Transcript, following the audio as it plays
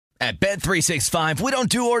At Bet365, we don't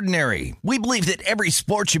do ordinary. We believe that every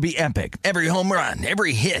sport should be epic. Every home run,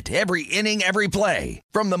 every hit, every inning, every play.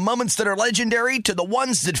 From the moments that are legendary to the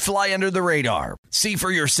ones that fly under the radar. See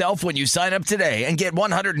for yourself when you sign up today and get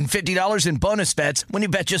 $150 in bonus bets when you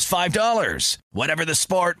bet just $5. Whatever the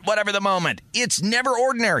sport, whatever the moment, it's never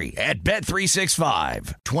ordinary at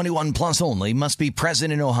Bet365. 21 plus only. Must be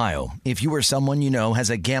present in Ohio. If you or someone you know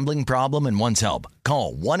has a gambling problem and wants help,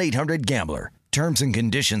 call 1-800-GAMBLER. Terms and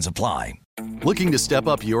conditions apply. Looking to step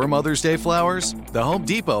up your Mother's Day flowers? The Home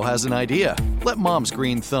Depot has an idea. Let Mom's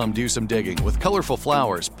green thumb do some digging with colorful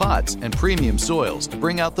flowers, pots, and premium soils to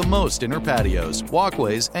bring out the most in her patios,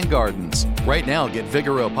 walkways, and gardens. Right now, get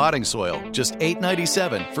Vigoro potting soil, just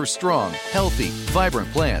 $8.97 for strong, healthy, vibrant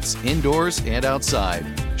plants indoors and outside.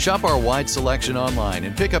 Shop our wide selection online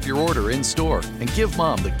and pick up your order in-store and give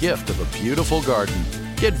Mom the gift of a beautiful garden.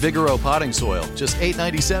 Get Vigoro potting soil, just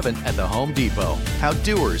 $8.97 at the Home Depot. How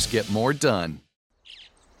doers get more done.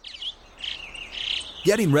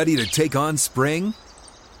 Getting ready to take on spring?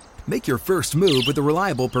 Make your first move with the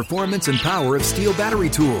reliable performance and power of Steel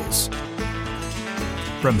battery tools.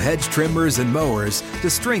 From hedge trimmers and mowers to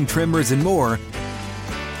string trimmers and more,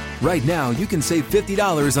 right now you can save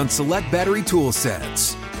 $50 on select battery tool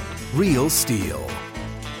sets. Real Steel.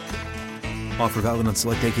 Offer valid on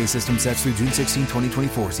select AK system sets through June 16,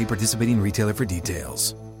 2024. See participating retailer for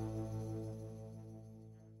details.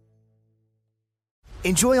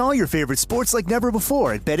 Enjoy all your favorite sports like never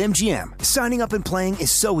before at BetMGM. Signing up and playing is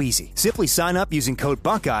so easy. Simply sign up using code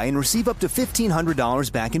Buckeye and receive up to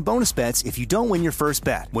 $1,500 back in bonus bets if you don't win your first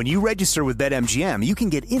bet. When you register with BetMGM, you can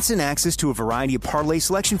get instant access to a variety of parlay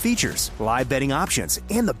selection features, live betting options,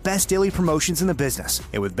 and the best daily promotions in the business.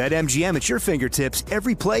 And with BetMGM at your fingertips,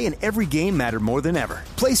 every play and every game matter more than ever.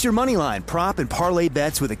 Place your moneyline, prop, and parlay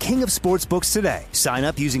bets with the king of sportsbooks today. Sign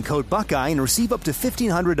up using code Buckeye and receive up to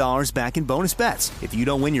 $1,500 back in bonus bets if you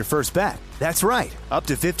don't win your first bet. That's right, up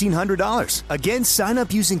to $1,500. Again, sign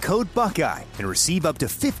up using code Buckeye and receive up to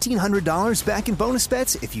 $1,500 back in bonus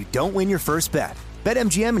bets if you don't win your first bet.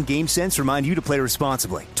 BetMGM and GameSense remind you to play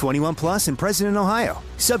responsibly. 21 plus and present in Ohio.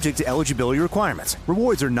 Subject to eligibility requirements.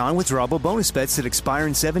 Rewards are non-withdrawable bonus bets that expire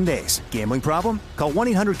in 7 days. Gambling problem? Call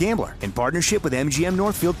 1-800-GAMBLER in partnership with MGM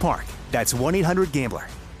Northfield Park. That's 1-800-GAMBLER.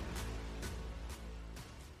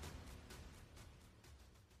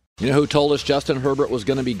 You know who told us Justin Herbert was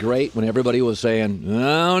going to be great when everybody was saying,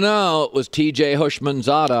 no, it was TJ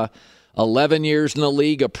Hushmanzada, 11 years in the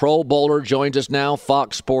league, a Pro Bowler, joins us now,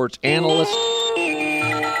 Fox Sports analyst.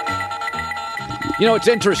 You know, it's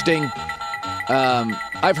interesting.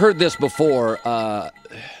 I've heard this before.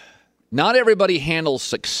 Not everybody handles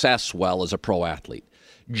success well as a pro athlete.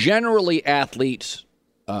 Generally, athletes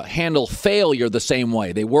handle failure the same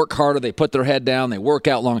way. They work harder, they put their head down, they work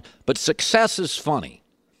out long, but success is funny.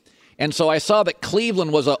 And so I saw that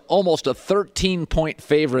Cleveland was almost a 13-point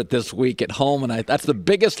favorite this week at home, and that's the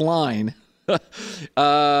biggest line for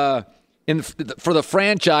the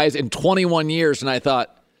franchise in 21 years. And I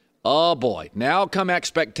thought, oh, boy, now come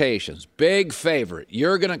expectations. Big favorite.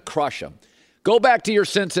 You're going to crush them. Go back to your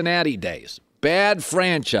Cincinnati days. Bad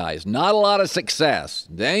franchise, not a lot of success.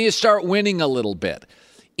 Then you start winning a little bit.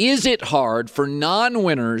 Is it hard for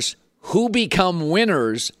non-winners who become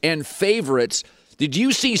winners and favorites? Did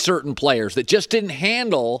you see certain players that just didn't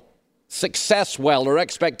handle success well or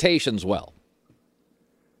expectations well?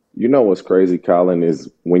 You know what's crazy, Colin, is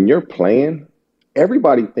when you're playing,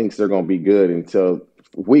 everybody thinks they're going to be good until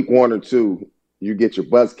week 1 or 2, you get your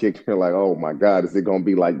butts kicked. And you're like, oh, my God, is it going to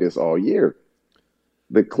be like this all year?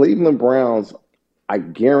 The Cleveland Browns, I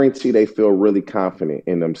guarantee they feel really confident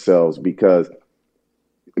in themselves because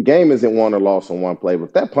the game isn't won or lost on one play. But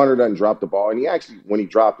if that punter doesn't drop the ball, and he actually, when he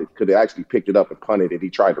dropped it, could have actually picked it up and punted it, he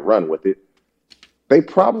tried to run with it, they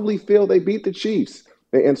probably feel they beat the Chiefs.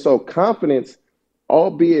 And so confidence,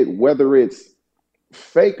 albeit whether it's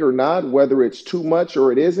fake or not, whether it's too much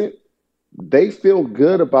or it isn't, they feel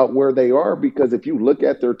good about where they are because if you look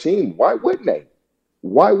at their team, why wouldn't they?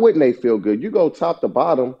 Why wouldn't they feel good? You go top to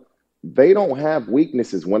bottom, they don't have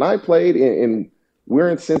weaknesses. When I played and we're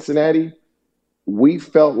in Cincinnati, we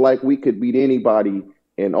felt like we could beat anybody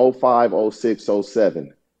in 05, 06,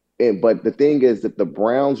 07. But the thing is that the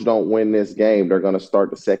Browns don't win this game, they're going to start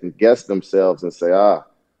to second guess themselves and say, are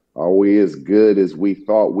we as good as we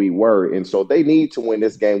thought we were? And so they need to win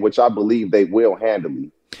this game, which I believe they will handily.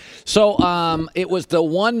 So it was the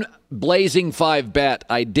one Blazing 5 bet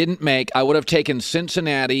I didn't make. I would have taken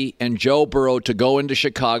Cincinnati and Joe Burrow to go into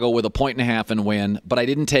Chicago with 1.5 and win, but I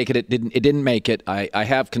didn't take it. It didn't make it. I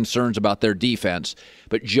have concerns about their defense.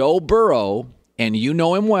 But Joe Burrow, and you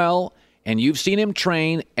know him well, And you've seen him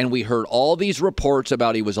train, and we heard all these reports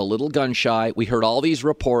about he was a little gun-shy. We heard all these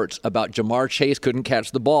reports about Ja'Marr Chase couldn't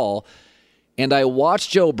catch the ball. And I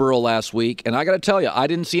watched Joe Burrow last week, and I got to tell you, I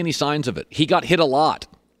didn't see any signs of it. He got hit a lot.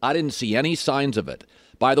 I didn't see any signs of it.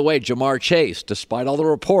 By the way, Ja'Marr Chase, despite all the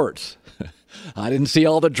reports, I didn't see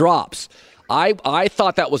all the drops. I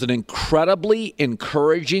thought that was an incredibly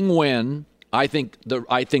encouraging win. I think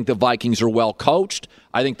the Vikings are well coached.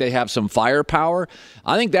 I think they have some firepower.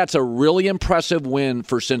 I think that's a really impressive win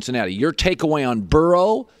for Cincinnati. Your takeaway on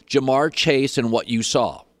Burrow, Ja'Marr Chase, and what you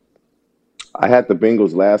saw. I had the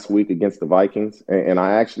Bengals last week against the Vikings, and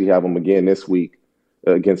I actually have them again this week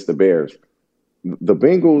against the Bears. The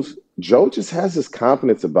Bengals, Joe just has this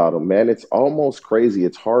confidence about him, man. It's almost crazy.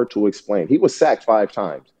 It's hard to explain. He was sacked 5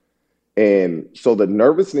 times. And so the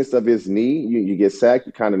nervousness of his knee, you get sacked,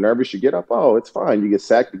 you're kind of nervous, you get up, oh, it's fine. You get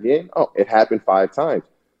sacked again, oh, it happened 5 times.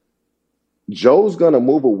 Joe's going to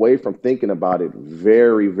move away from thinking about it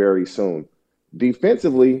very, very soon.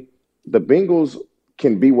 Defensively, the Bengals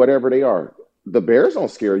can be whatever they are. The Bears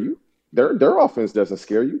don't scare you. Their offense doesn't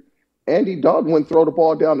scare you. Andy Dalton wouldn't throw the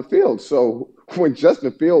ball down the field. So when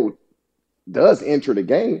Justin Fields does enter the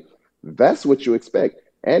game, that's what you expect.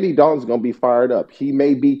 Andy Dalton's going to be fired up. He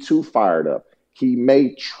may be too fired up. He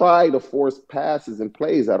may try to force passes and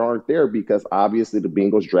plays that aren't there because obviously the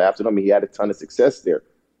Bengals drafted him. He had a ton of success there.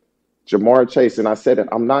 Ja'Marr Chase, and I said it,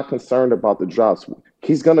 I'm not concerned about the drops.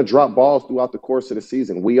 He's going to drop balls throughout the course of the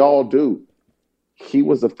season. We all do. He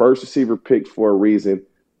was the first receiver picked for a reason.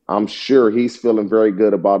 I'm sure he's feeling very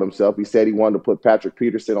good about himself. He said he wanted to put Patrick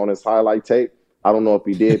Peterson on his highlight tape. I don't know if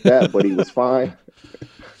he did that, but he was fine.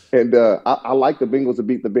 And I like the Bengals to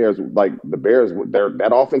beat the Bears. Like the Bears,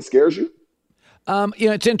 that offense scares you?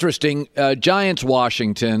 It's interesting. Giants,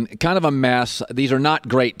 Washington, kind of a mess. These are not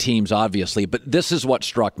great teams, obviously, but this is what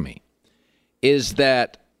struck me, is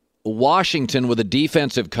that Washington, with a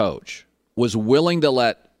defensive coach, was willing to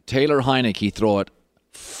let Taylor Heineke throw it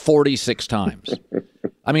 46 times.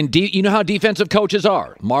 I mean, you know how defensive coaches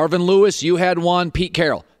are. Marvin Lewis, you had one. Pete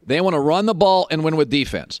Carroll. They want to run the ball and win with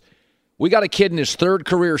defense. We got a kid in his 3rd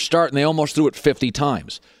career start, and they almost threw it 50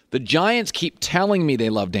 times. The Giants keep telling me they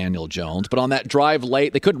love Daniel Jones, but on that drive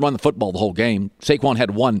late, they couldn't run the football the whole game. Saquon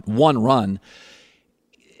had one run.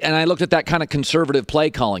 And I looked at that kind of conservative play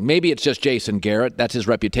calling. Maybe it's just Jason Garrett. That's his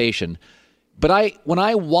reputation. But when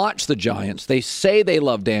I watch the Giants, they say they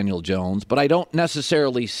love Daniel Jones, but I don't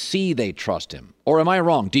necessarily see they trust him. Or am I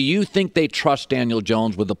wrong? Do you think they trust Daniel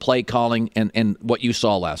Jones with the play calling and what you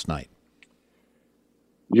saw last night?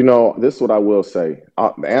 You know, this is what I will say.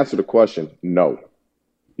 The answer to the question, no.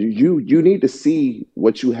 You need to see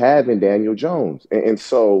what you have in Daniel Jones. And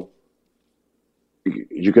so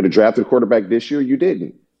you could have drafted a quarterback this year. You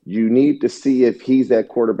didn't. You need to see if he's that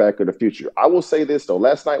quarterback of the future. I will say this, though.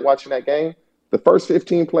 Last night watching that game, the first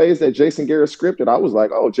 15 plays that Jason Garrett scripted, I was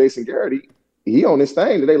like, oh, Jason Garrett, he on his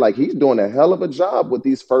thing today. Like, he's doing a hell of a job with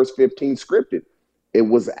these first 15 scripted. It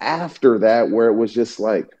was after that where it was just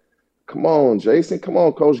like, come on, Jason. Come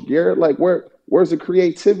on, Coach Garrett. Like, where's the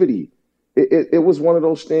creativity? It was one of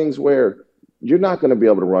those things where you're not going to be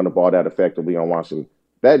able to run the ball that effectively on Washington.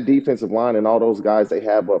 That defensive line and all those guys they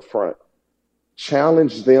have up front,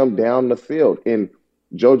 challenge them down the field. And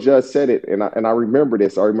Joe Judge said it, and I remember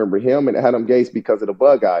this. I remember him and Adam Gase because of the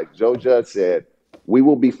bug eyes. Joe Judge said, we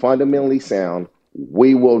will be fundamentally sound.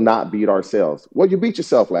 We will not beat ourselves. Well, you beat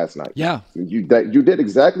yourself last night. Yeah. You did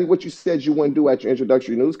exactly what you said you wouldn't do at your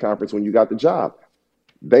introductory news conference when you got the job.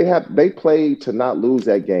 They played to not lose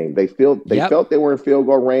that game. They felt they were in field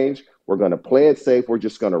goal range. We're going to play it safe. We're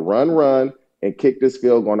just going to run, and kick this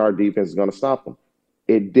field goal, and our defense is going to stop them.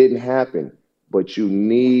 It didn't happen. But you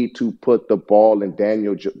need to put the ball in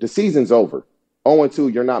Daniel Jones. The season's over.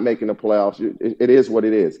 0-2, you're not making the playoffs. It is what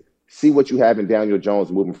it is. See what you have in Daniel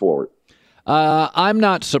Jones moving forward. I'm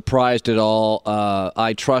not surprised at all.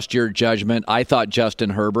 I trust your judgment. I thought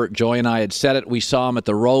Justin Herbert, Joy and I had said it. We saw him at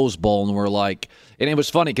the Rose Bowl, and we're like, and it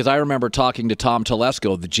was funny because I remember talking to Tom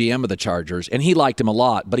Telesco, the GM of the Chargers, and he liked him a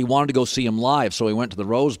lot, but he wanted to go see him live, so he went to the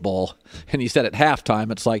Rose Bowl, and he said at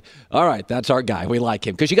halftime, it's like, all right, that's our guy. We like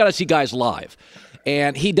him because you got to see guys live.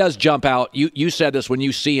 And he does jump out. You said this when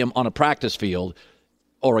you see him on a practice field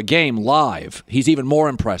or a game live, he's even more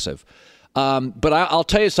impressive. But I'll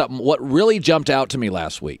tell you something. What really jumped out to me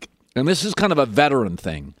last week, and this is kind of a veteran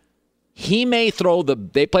thing, he may throw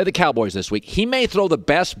they play the Cowboys this week, he may throw the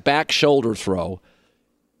best back shoulder throw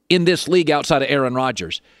in this league outside of Aaron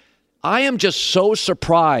Rodgers. I am just so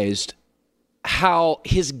surprised how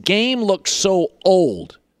his game looks so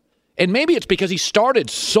old. And maybe it's because he started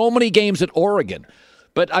so many games at Oregon.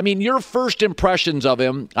 But, I mean, your first impressions of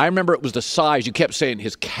him, I remember it was the size. You kept saying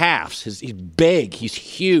his calves. He's big. He's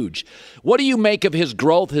huge. What do you make of his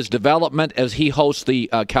growth, his development as he hosts the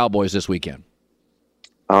Cowboys this weekend?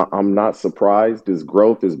 I'm not surprised. His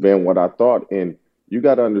growth has been what I thought. And you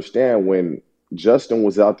got to understand, when Justin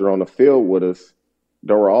was out there on the field with us,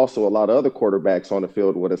 there were also a lot of other quarterbacks on the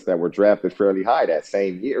field with us that were drafted fairly high that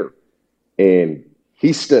same year. And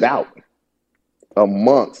he stood out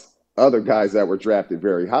amongst other guys that were drafted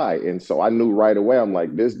very high. And so I knew right away, I'm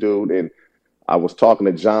like, this dude, and I was talking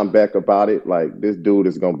to John Beck about it, like, this dude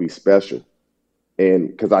is going to be special. And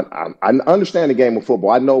because I understand the game of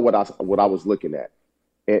football. I know what I was looking at.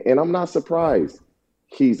 And I'm not surprised.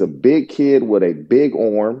 He's a big kid with a big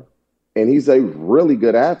arm, and he's a really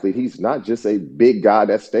good athlete. He's not just a big guy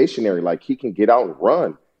that's stationary. Like, he can get out and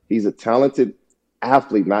run. He's a talented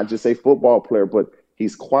athlete, not just a football player, but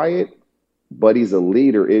he's quiet, but he's a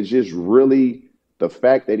leader. It's just really the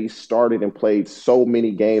fact that he started and played so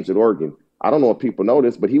many games at Oregon. I don't know if people know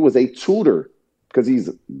this, but he was a tutor because he's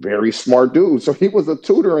a very smart dude. So he was a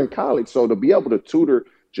tutor in college. So to be able to tutor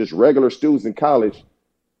just regular students in college,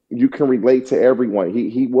 you can relate to everyone.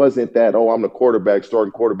 He wasn't that, oh, I'm the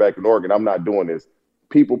starting quarterback in Oregon, I'm not doing this.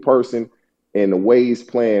 People person, and the way he's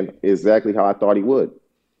playing exactly how I thought he would.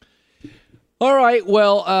 All right,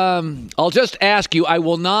 well, I'll just ask you. I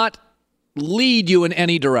will not lead you in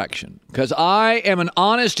any direction because I am an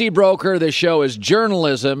honesty broker. This show is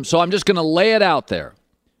journalism, so I'm just going to lay it out there.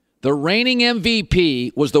 The reigning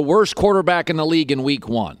MVP was the worst quarterback in the league in week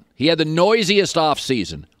 1. He had the noisiest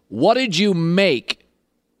offseason. What did you make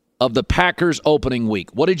of the Packers opening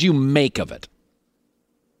week? What did you make of it?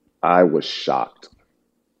 I was shocked.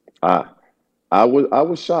 I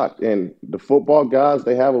was shocked. And the football guys,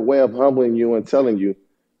 they have a way of humbling you and telling you,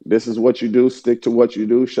 this is what you do, stick to what you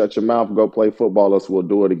do, shut your mouth, go play football, else we'll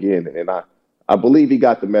do it again. And I believe he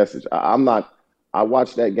got the message. I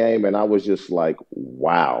watched that game and I was just like,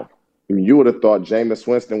 wow. I mean, you would have thought Jameis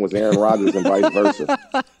Winston was Aaron Rodgers and vice versa.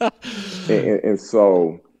 And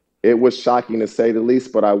so it was shocking to say the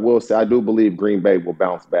least, but I will say I do believe Green Bay will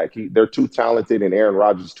bounce back. They're too talented, and Aaron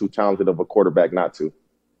Rodgers is too talented of a quarterback not to.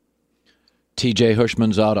 TJ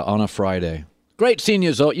Hushmanzada on a Friday. Great seeing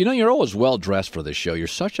you, Zoe. You know, you're always well-dressed for this show. You're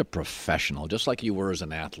such a professional, just like you were as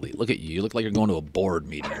an athlete. Look at you. You look like you're going to a board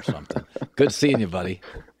meeting or something. Good seeing you, buddy.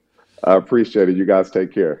 I appreciate it. You guys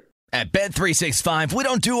take care. At Bet365, we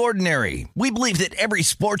don't do ordinary. We believe that every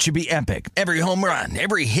sport should be epic. Every home run,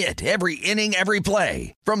 every hit, every inning, every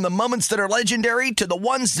play. From the moments that are legendary to the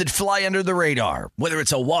ones that fly under the radar. Whether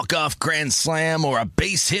it's a walk-off grand slam or a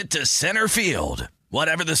base hit to center field.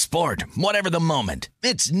 Whatever the sport, whatever the moment.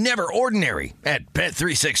 It's never ordinary at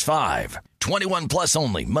Bet365. 21 plus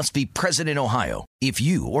only. Must be present in Ohio. If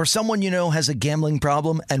you or someone you know has a gambling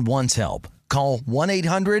problem and wants help, call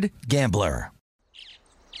 1-800-GAMBLER.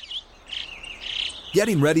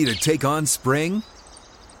 Getting ready to take on spring?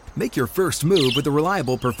 Make your first move with the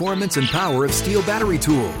reliable performance and power of Steel battery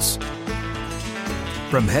tools.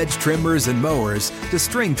 From hedge trimmers and mowers to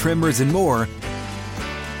string trimmers and more,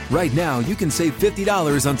 right now you can save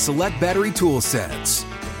 $50 on select battery tool sets.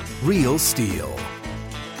 Real Steel.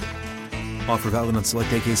 Offer valid on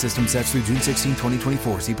select AK system sets through June 16,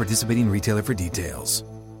 2024. See participating retailer for details.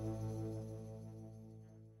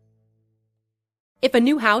 If a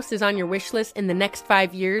new house is on your wish list in the next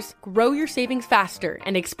 5 years, grow your savings faster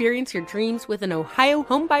and experience your dreams with an Ohio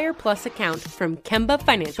Homebuyer Plus account from Kemba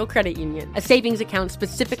Financial Credit Union. A savings account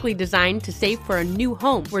specifically designed to save for a new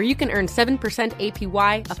home where you can earn 7%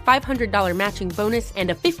 APY, a $500 matching bonus,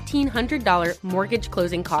 and a $1,500 mortgage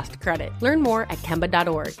closing cost credit. Learn more at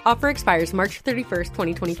Kemba.org. Offer expires March 31st,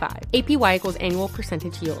 2025. APY equals annual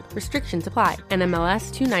percentage yield. Restrictions apply.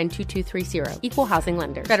 NMLS 292230. Equal housing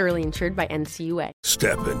lender. Federally insured by NCUA.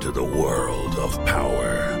 Step into the world of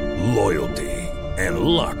power, loyalty, and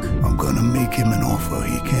luck. I'm gonna make him an offer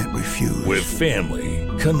he can't refuse. With family,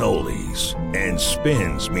 cannolis, and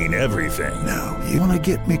spins mean everything. Now, you wanna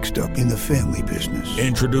get mixed up in the family business.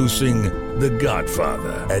 Introducing The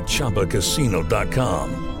Godfather at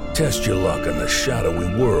ChumbaCasino.com. Test your luck in the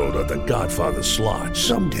shadowy world of The Godfather slot.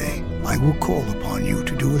 Someday, I will call upon you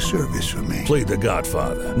to do a service for me. Play The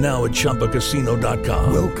Godfather, now at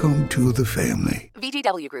ChumbaCasino.com. Welcome to the family.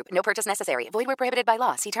 VGW Group. No purchase necessary. Void where prohibited by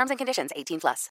law. See terms and conditions. 18+.